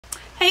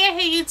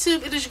Hey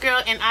YouTube, it is your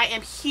girl and I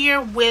am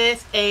here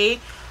with a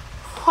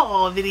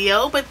haul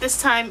video, but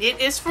this time it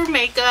is for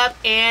makeup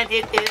and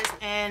it is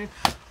an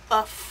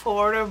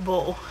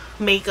affordable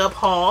makeup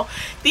haul.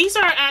 These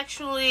are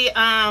actually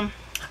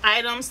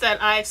items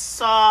that I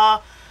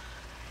saw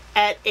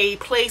at a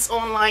place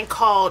online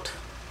called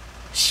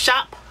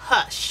Shop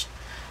Hush.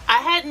 I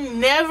had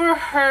never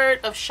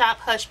heard of Shop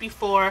Hush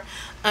before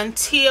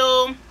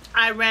until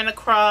I ran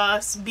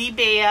across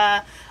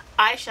Blvd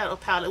eyeshadow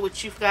palette,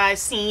 which you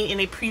guys seen in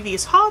a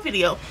previous haul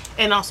video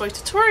and also a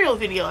tutorial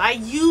video. I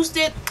used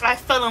it, I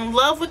fell in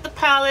love with the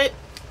palette,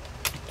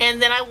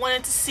 and then I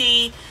wanted to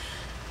see,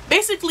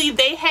 basically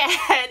they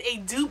had a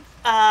dupe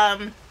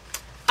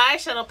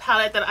eyeshadow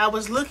palette that I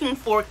was looking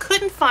for,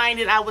 couldn't find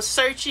it. I was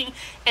searching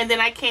and then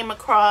I came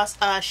across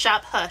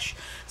Shop Hush.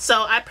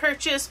 So I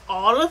purchased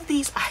all of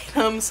these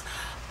items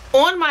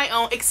on my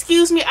own.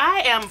 Excuse me,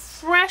 I am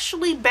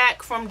freshly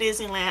back from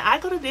Disneyland. I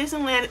go to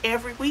Disneyland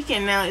every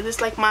weekend now. It's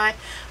like my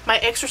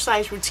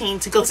exercise routine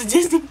to go to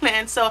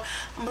Disneyland. So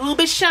I'm a little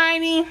bit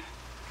shiny.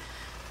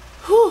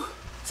 Whew,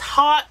 it's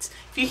hot.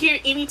 If you hear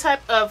any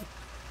type of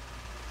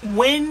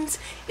wind,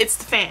 it's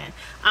the fan.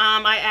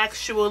 I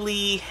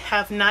actually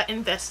have not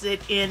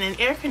invested in an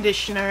air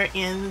conditioner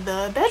in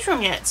the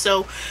bedroom yet,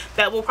 so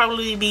that will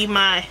probably be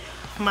my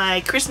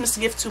Christmas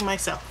gift to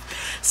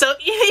myself. So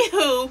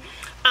anywho,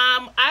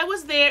 I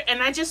was there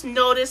and I just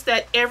noticed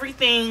that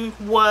everything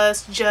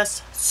was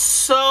just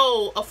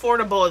so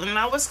affordable, and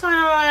I was kind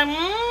of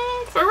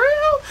like, for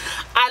real?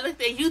 I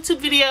looked at YouTube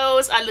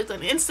videos, I looked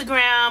on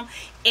Instagram,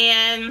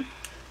 and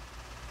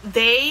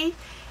they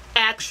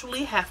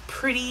actually have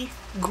pretty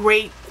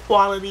great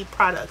quality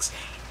products.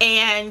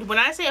 And when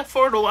I say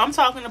affordable, I'm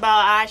talking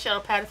about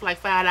eyeshadow palette for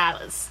like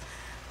 $5.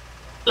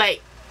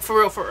 Like,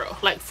 for real,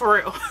 like for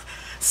real.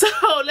 So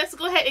let's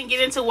go ahead and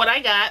get into what I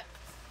got.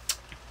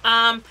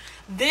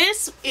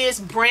 This is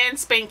brand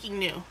spanking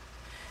new.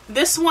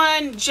 This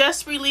one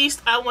just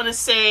released, I want to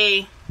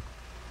say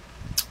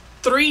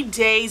 3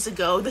 days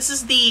ago. This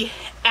is the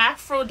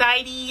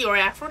Aphrodite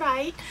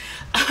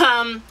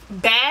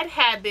Bad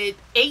Habit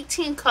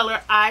 18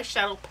 color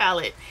eyeshadow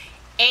palette,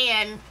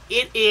 and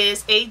it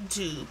is a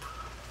dupe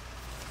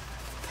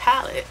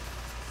palette.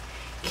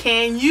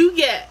 Can you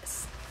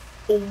guess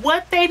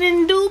what they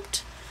done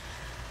duped?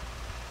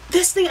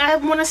 This thing, I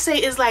want to say,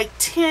 is like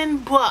 10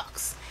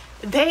 bucks.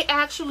 They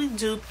actually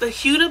duped the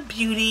Huda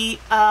Beauty,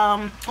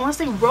 I want to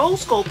say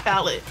Rose Gold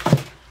palette.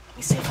 Let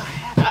me see if I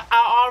have it.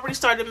 I already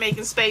started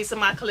making space in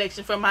my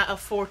collection for my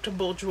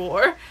affordable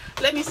drawer.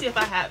 Let me see if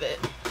I have it.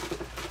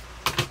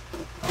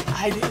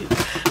 I do.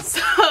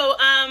 So,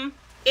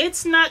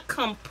 it's not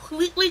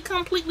completely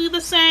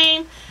the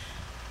same.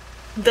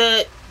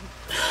 The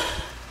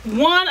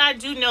one I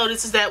do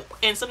notice is that,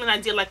 and something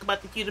I did like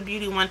about the Huda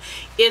Beauty one,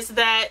 is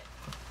that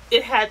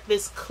it had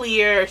this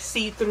clear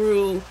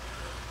see-through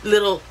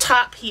little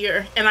top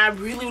here, and I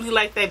really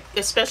like that,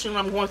 especially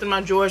when I'm going through my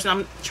drawers and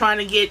I'm trying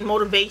to get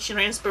motivation or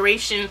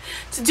inspiration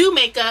to do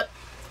makeup.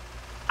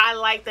 I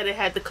like that it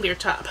had the clear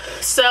top.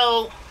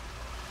 So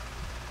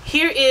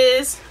here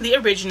is the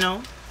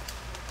original,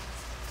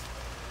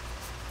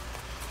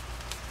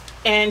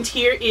 and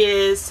here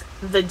is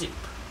the dupe.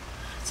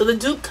 So the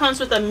dupe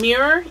comes with a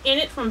mirror in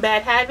it from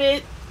Bad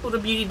Habit.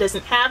 Huda Beauty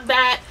doesn't have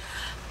that.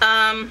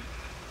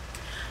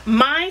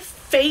 My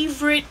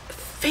favorite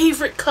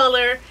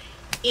color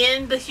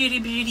in the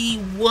Huda Beauty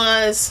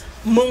was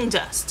Moon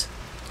Dust.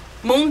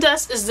 Moon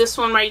Dust is this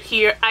one right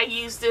here. I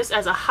use this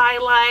as a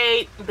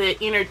highlight, the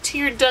inner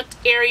tear duct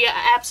area.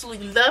 I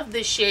absolutely love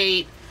this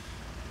shade.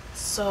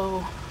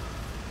 So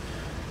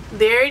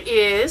there it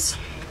is.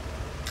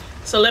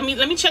 So let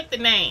me check the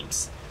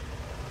names.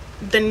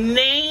 The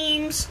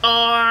names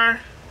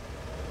are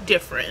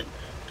different,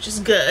 which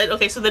is good.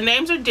 Okay, so the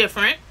names are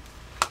different.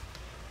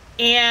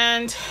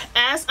 And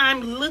as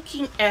I'm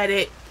looking at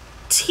it,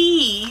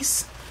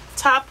 T's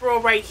top row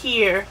right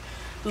here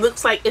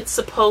looks like it's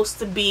supposed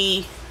to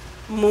be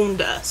Moon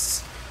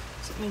Dust.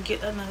 So let me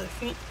get another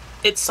thing.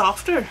 It's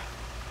softer.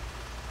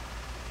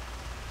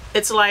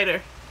 It's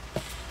lighter.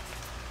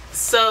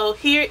 So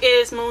here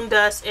is Moon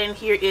Dust and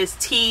here is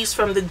T's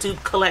from the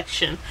dupe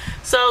collection.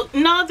 So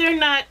no, they're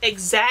not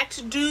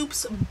exact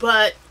dupes,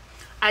 but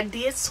I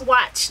did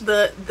swatch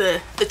the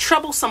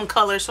troublesome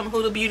colors from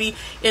Huda Beauty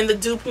in the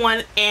dupe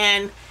one,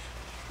 and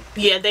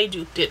yeah, they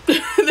duped it.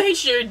 They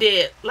sure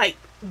did. Like,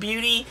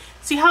 Beauty,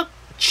 see how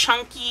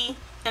chunky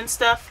and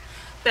stuff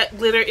that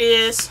glitter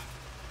is?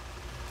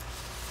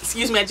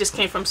 Excuse me, I just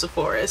came from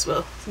Sephora as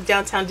well,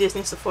 downtown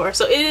Disney Sephora.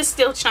 So it is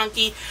still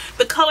chunky.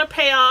 The color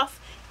payoff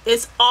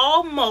is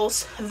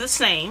almost the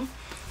same,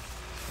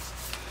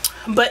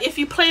 but if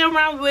you play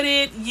around with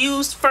it,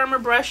 use firmer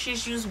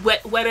brushes, use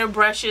wetter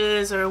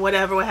brushes or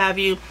whatever, what have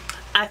you,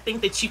 I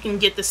think that you can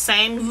get the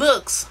same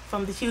looks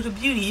from the Huda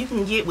Beauty you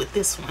can get with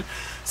this one.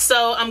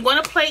 So I'm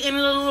going to play in it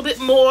a little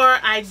bit more.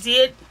 I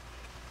did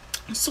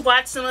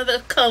swatch some of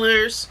the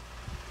colors,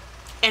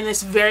 and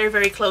it's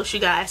very close, you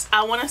guys.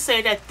 I want to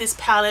say that this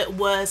palette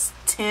was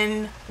 $10.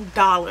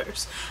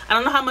 $10. I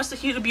don't know how much the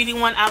Huda Beauty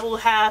one. I will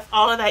have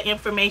all of that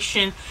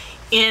information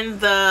in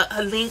the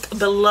link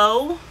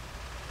below.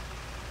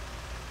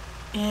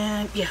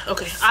 And yeah,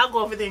 okay, I'll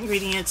go over the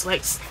ingredients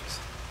like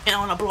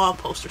on a blog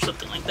post or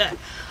something like that.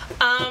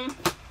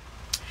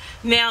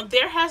 Now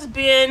there has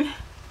been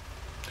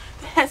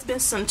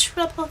some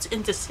troubles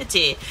in the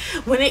city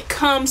when it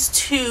comes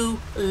to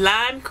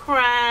lime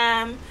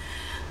crime.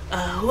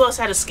 Who else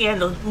had a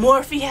scandal?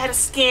 Morphe had a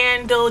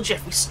scandal.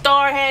 Jeffree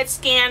Star had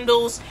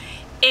scandals.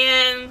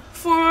 And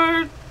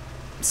for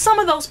some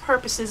of those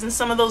purposes and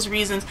some of those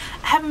reasons,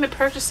 I haven't been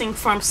purchasing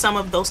from some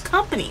of those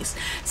companies.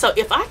 So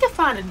if I can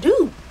find a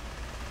dupe,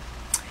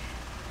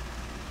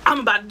 I'm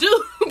about to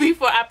do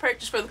before I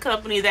purchase for the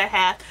company that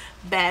have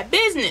bad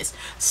business.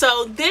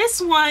 So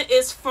this one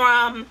is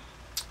from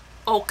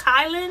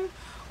Okalan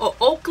or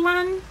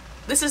Okalan.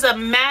 This is a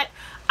matte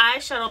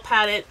eyeshadow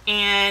palette,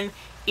 and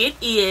it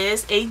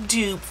is a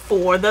dupe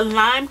for the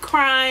Lime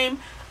Crime,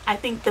 I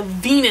think the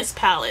Venus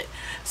palette.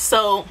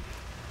 So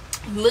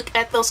look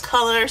at those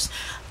colors.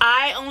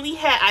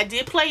 I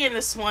did play in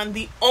this one.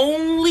 The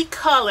only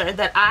color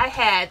that I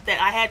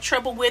had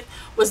trouble with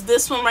was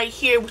this one right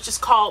here, which is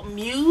called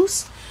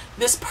Muse.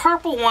 This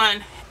purple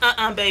one,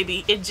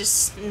 baby, it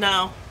just,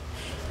 no.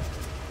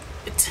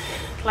 It's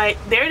like,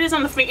 there it is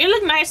on the finger. It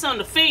looked nice on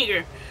the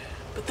finger,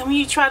 but then when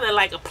you try to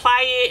like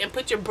apply it and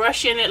put your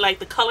brush in it, like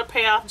the color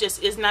payoff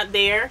just is not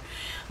there.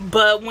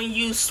 But when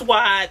you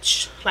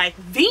swatch like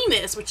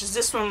Venus, which is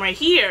this one right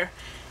here,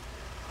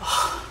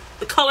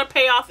 the color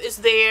payoff is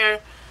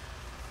there.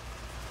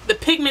 The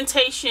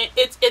pigmentation,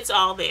 it's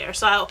all there.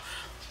 So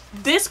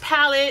this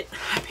palette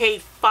I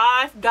paid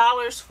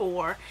 $5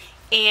 for,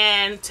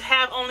 and to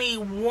have only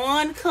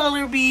one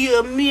color be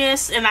a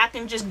miss, and I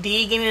can just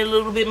dig in it a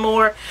little bit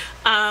more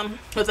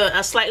with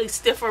a slightly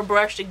stiffer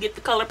brush to get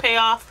the color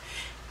payoff.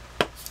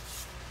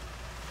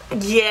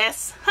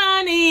 Yes,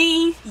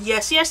 honey.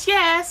 Yes, yes,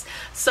 yes.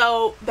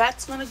 So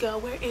that's gonna go.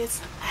 Where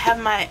is, I have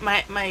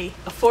my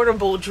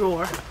affordable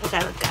drawer. I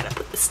gotta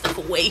put this stuff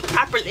away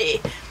properly.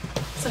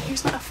 So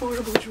here's my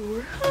affordable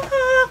drawer.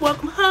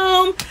 Welcome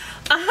home.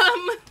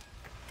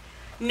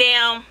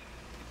 Now,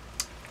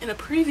 in a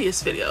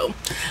previous video,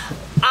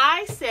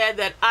 I said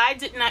that I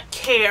did not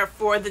care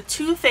for the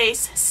Too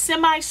Faced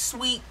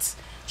Semi-Sweet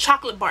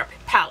Chocolate Bar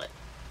palette.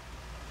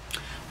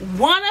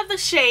 One of the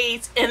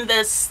shades in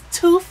this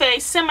Too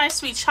Faced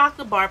Semi-Sweet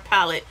Chocolate Bar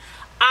palette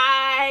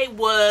I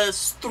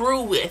was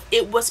through with.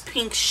 It was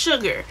Pink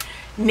Sugar.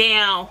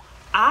 Now,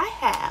 I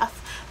have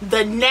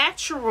the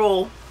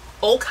natural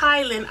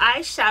Okalan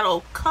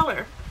eyeshadow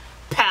color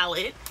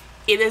palette.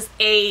 It is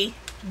a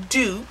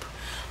dupe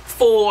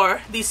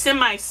for the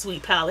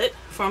Semi-Sweet palette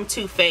from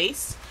Too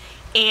Faced,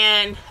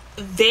 and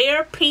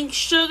their Pink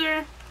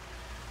Sugar,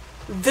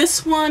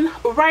 this one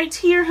right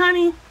here,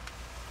 honey,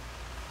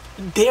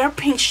 their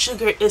Pink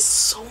Sugar is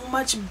so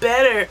much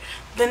better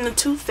than the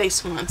Too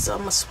Faced one. So I'm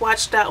gonna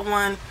swatch that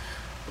one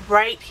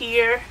right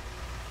here.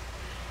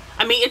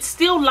 I mean, it's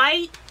still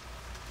light,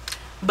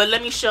 but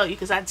let me show you,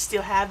 because I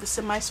still have the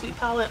Semi-Sweet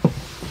palette.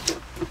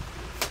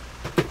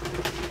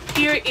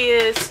 Here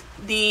is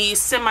the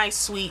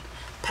Semi-Sweet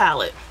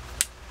palette.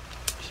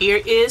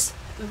 Here is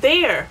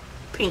their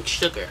Pink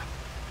Sugar.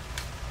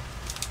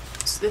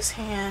 It's this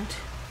hand.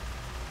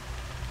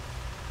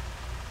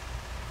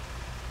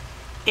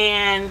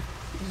 And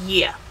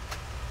yeah.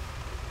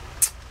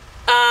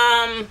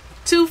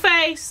 Too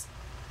Faced,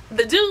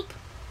 the dupe,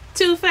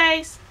 Too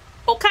Faced,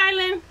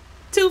 Okalan,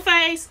 Too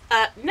Faced,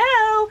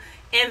 no,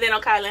 and then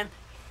Okalan,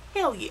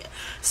 hell yeah.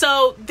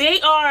 So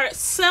they are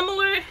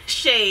similar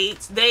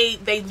shades.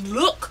 They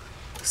look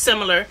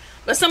similar,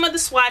 but some of the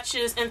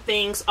swatches and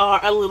things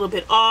are a little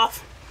bit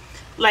off.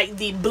 Like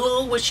the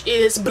blue, which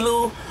is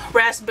blue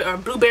raspberry or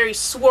blueberry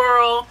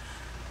swirl.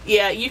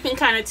 Yeah, you can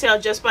kind of tell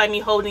just by me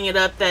holding it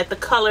up that the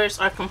colors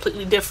are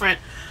completely different.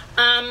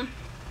 I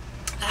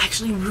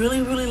actually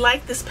really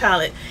like this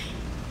palette.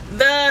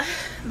 The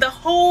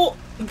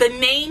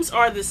names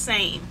are the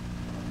same,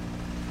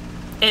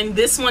 and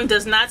this one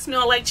does not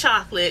smell like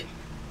chocolate.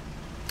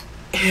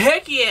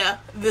 Heck yeah,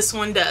 this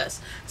one does.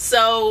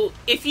 So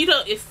if you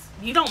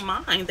don't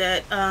mind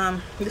that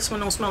this one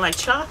don't smell like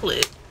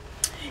chocolate,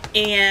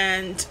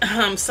 and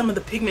some of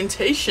the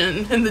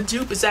pigmentation in the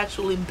dupe is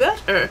actually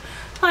better,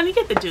 honey,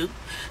 get the dupe.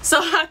 So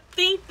I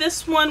think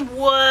this one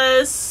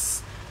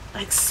was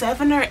like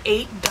 $7 or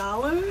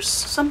 $8,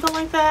 something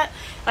like that.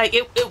 Like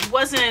it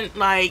wasn't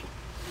like,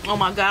 oh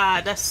my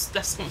god,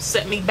 that's gonna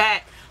set me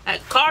back,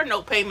 like car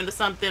note payment or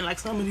something like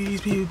some of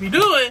these people be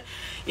doing,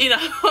 you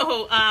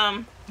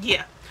know.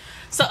 Yeah.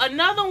 So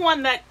another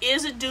one that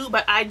is a dupe,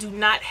 but I do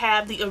not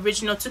have the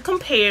original to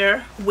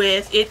compare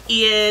with, it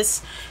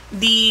is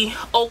the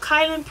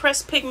Okalan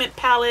Pressed Pigment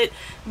palette.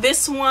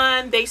 This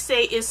one they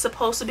say is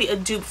supposed to be a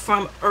dupe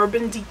from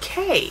Urban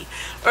Decay.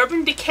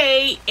 Urban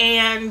Decay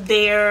and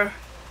their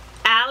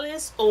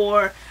Alice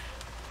or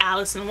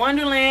Alice in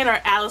Wonderland or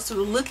Alice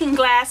Through the Looking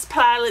Glass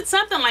palette,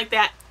 something like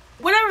that.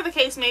 Whatever the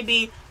case may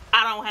be,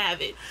 I don't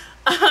have it.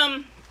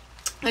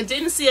 I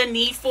didn't see a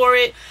need for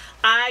it.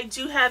 I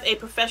do have a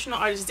professional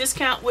artist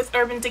discount with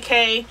Urban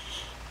Decay.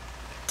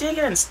 Dang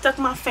it, I stuck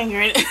my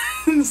finger in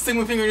it. Stuck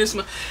my finger in this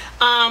one.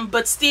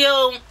 But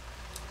still,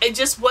 it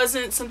just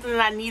wasn't something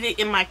that I needed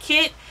in my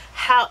kit.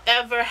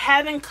 However,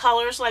 having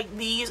colors like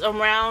these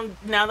around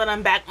now that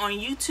I'm back on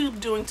YouTube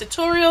doing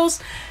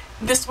tutorials,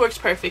 this works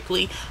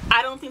perfectly.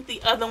 I don't think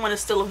the other one is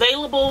still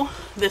available.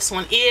 This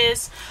one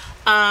is.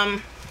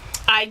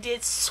 I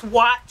did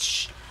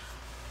swatch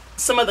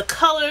some of the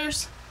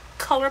colors.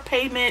 Color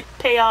payment,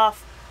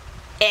 payoff,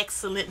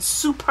 excellent,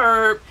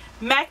 superb,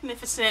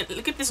 magnificent.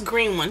 Look at this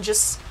green one.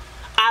 Just,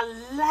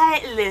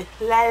 I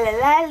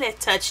lightly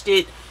touched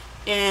it.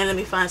 And let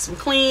me find some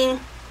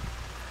clean.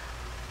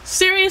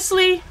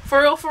 Seriously?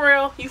 For real, for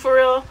real? You for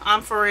real?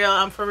 I'm for real.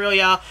 I'm for real,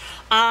 y'all.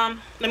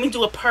 Let me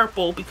do a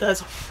purple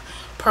because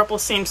purple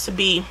seems to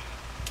be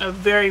a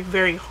very,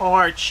 very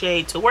hard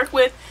shade to work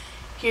with.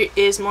 Here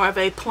is more of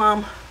a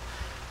plum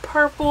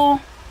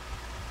purple.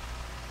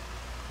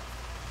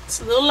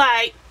 It's a little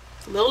light.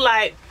 It's a little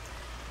light.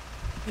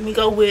 Let me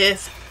go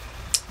with,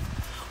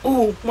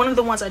 ooh, one of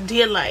the ones I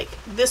did like.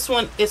 This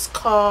one is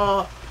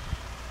called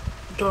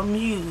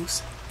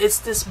Dormuse. It's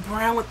this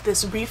brown with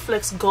this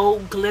reflex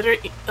gold glitter.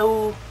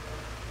 Oh,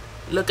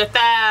 look at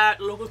that.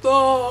 Look at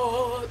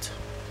that.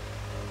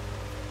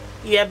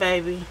 Yeah,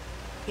 baby.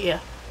 Yeah.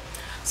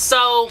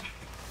 So,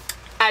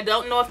 I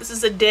don't know if this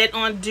is a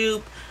dead-on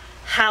dupe.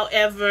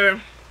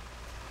 However,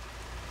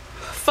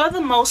 for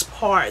the most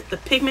part, the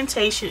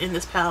pigmentation in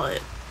this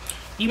palette,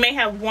 you may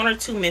have one or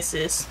two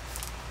misses.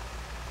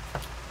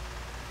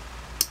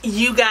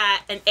 You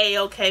got an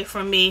A-okay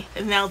from me.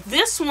 And now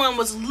this one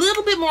was a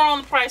little bit more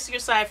on the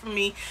pricier side for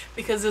me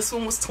because this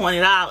one was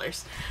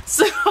 $20.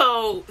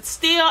 So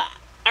still,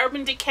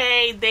 Urban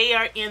Decay, they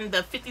are in the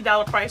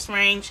 $50 price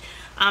range.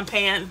 I'm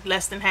paying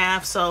less than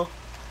half, so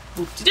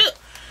whoop-de-doo.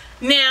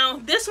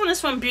 Now this one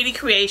is from Beauty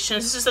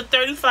Creations. This is a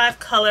 35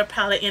 color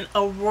palette in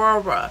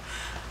Aurora.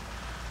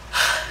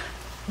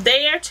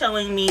 They are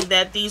telling me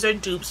that these are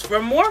dupes for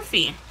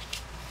Morphe.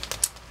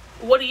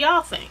 What do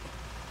y'all think?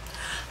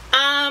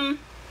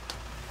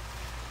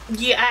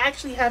 Yeah, I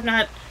actually have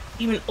not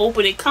even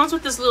opened it. It comes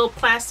with this little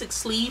plastic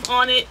sleeve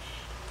on it,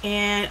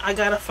 and I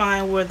gotta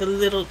find where the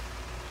little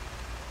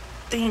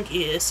thing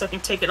is so I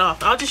can take it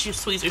off. I'll just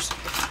use tweezers.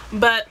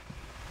 But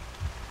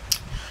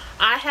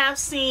I have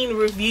seen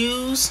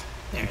reviews,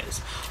 there it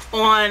is,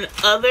 on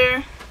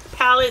other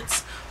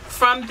palettes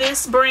from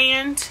this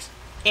brand,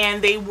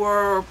 and they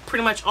were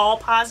pretty much all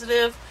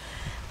positive.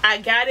 I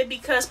got it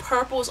because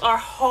purples are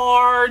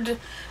hard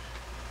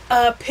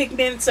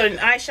pigments and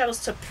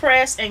eyeshadows to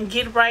press and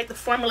get right. The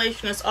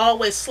formulation is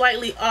always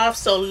slightly off,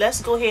 so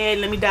let's go ahead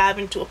and let me dive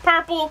into a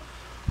purple.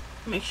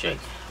 Make sure,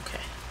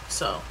 okay,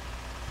 so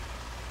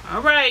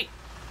all right,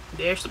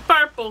 there's the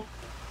purple.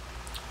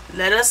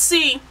 Let us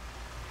see.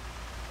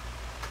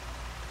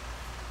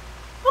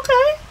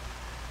 Okay,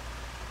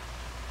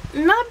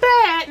 not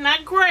bad,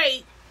 not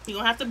great. You're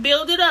gonna have to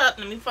build it up.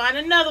 Let me find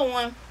another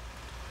one.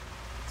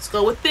 Let's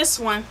go with this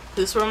one.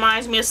 This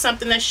reminds me of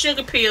something that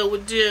Sugar Peel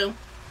would do.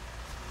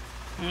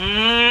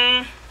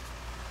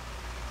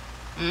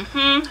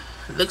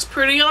 Looks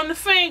pretty on the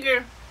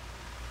finger.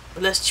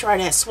 But let's try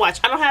that swatch.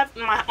 I don't have,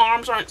 my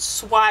arms aren't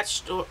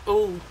swatched or,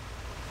 oh,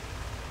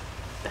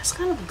 that's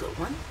kind of a good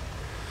one.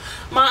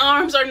 My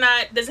arms are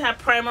not, doesn't have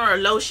primer or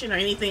lotion or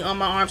anything on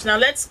my arms. Now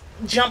let's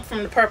jump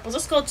from the purples.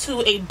 Let's go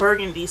to a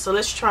burgundy. So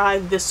let's try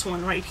this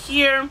one right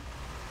here.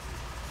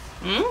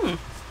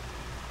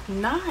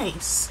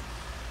 Nice.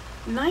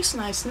 Nice,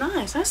 nice,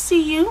 nice. I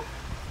see you.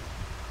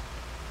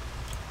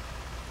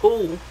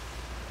 Oh,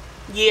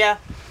 yeah.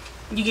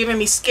 You giving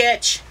me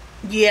sketch?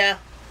 Yeah.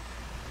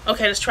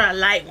 Okay, let's try a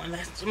light one.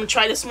 I'm gonna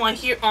try this one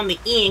here on the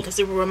end because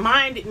it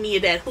reminded me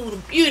of that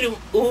Huda Beauty.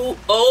 Ooh,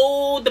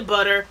 oh, the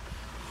butter.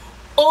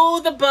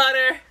 Oh, the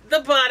butter.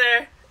 The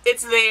butter.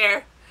 It's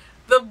there.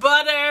 The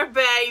butter,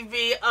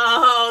 baby.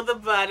 Oh, the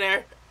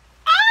butter.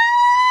 Ah,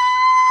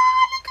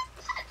 look at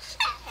that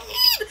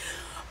shade.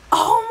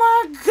 Oh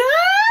my God.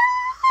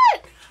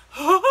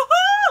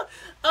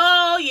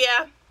 Oh,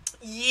 yeah.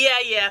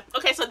 Yeah.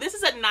 Okay, so this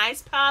is a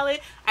nice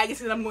palette. I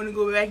guess I'm going to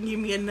go back and give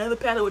me another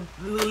palette with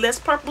a little less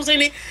purples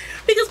in it.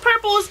 Because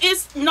purples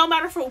is, no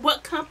matter for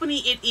what company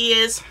it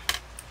is,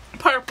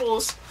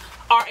 purples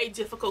are a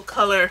difficult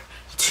color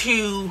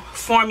to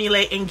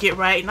formulate and get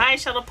right. And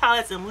eyeshadow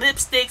palettes and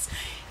lipsticks,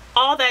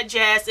 all that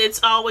jazz,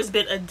 it's always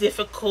been a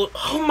difficult,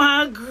 oh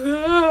my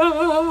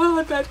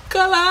God, that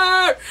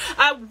color.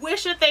 I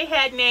wish that they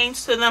had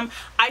names to them.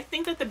 I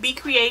think that the B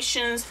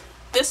Creations,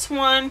 this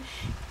one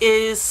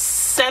is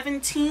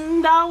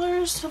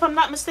 $17 if I'm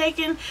not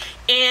mistaken,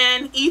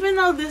 and even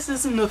though this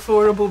is an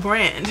affordable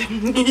brand,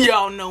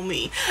 y'all know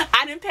me,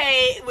 I didn't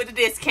pay with a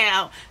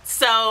discount.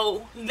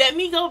 So let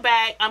me go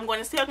back. I'm going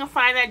to see if I can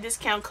find that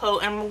discount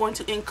code, and I'm going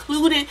to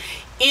include it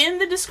in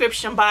the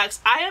description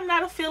box. I am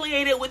not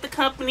affiliated with the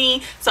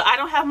company, so I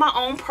don't have my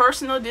own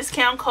personal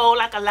discount code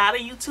like a lot of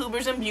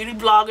YouTubers and beauty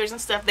bloggers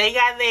and stuff. They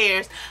got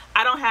theirs.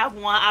 I don't have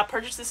one. I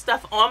purchased this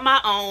stuff on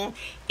my own,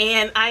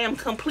 and I am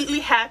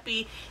completely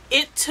happy.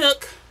 It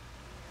took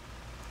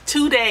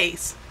 2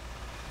 days.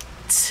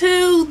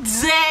 2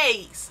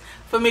 days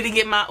for me to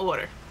get my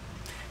order.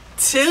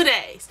 2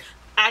 days.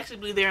 I actually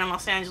be there in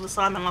Los Angeles,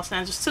 so I'm in Los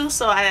Angeles too,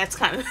 so that's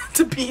kind of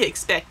to be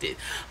expected.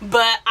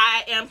 But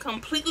I am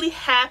completely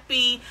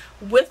happy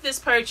with this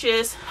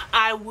purchase.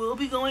 I will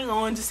be going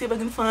on to see if I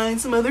can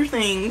find some other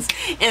things,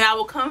 and I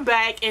will come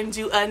back and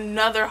do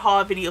another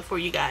haul video for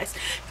you guys.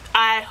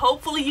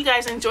 Hopefully you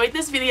guys enjoyed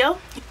this video,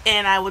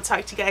 and I will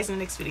talk to you guys in the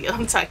next video.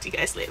 I'll talk to you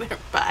guys later.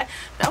 Bye.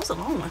 That was a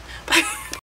long one. Bye.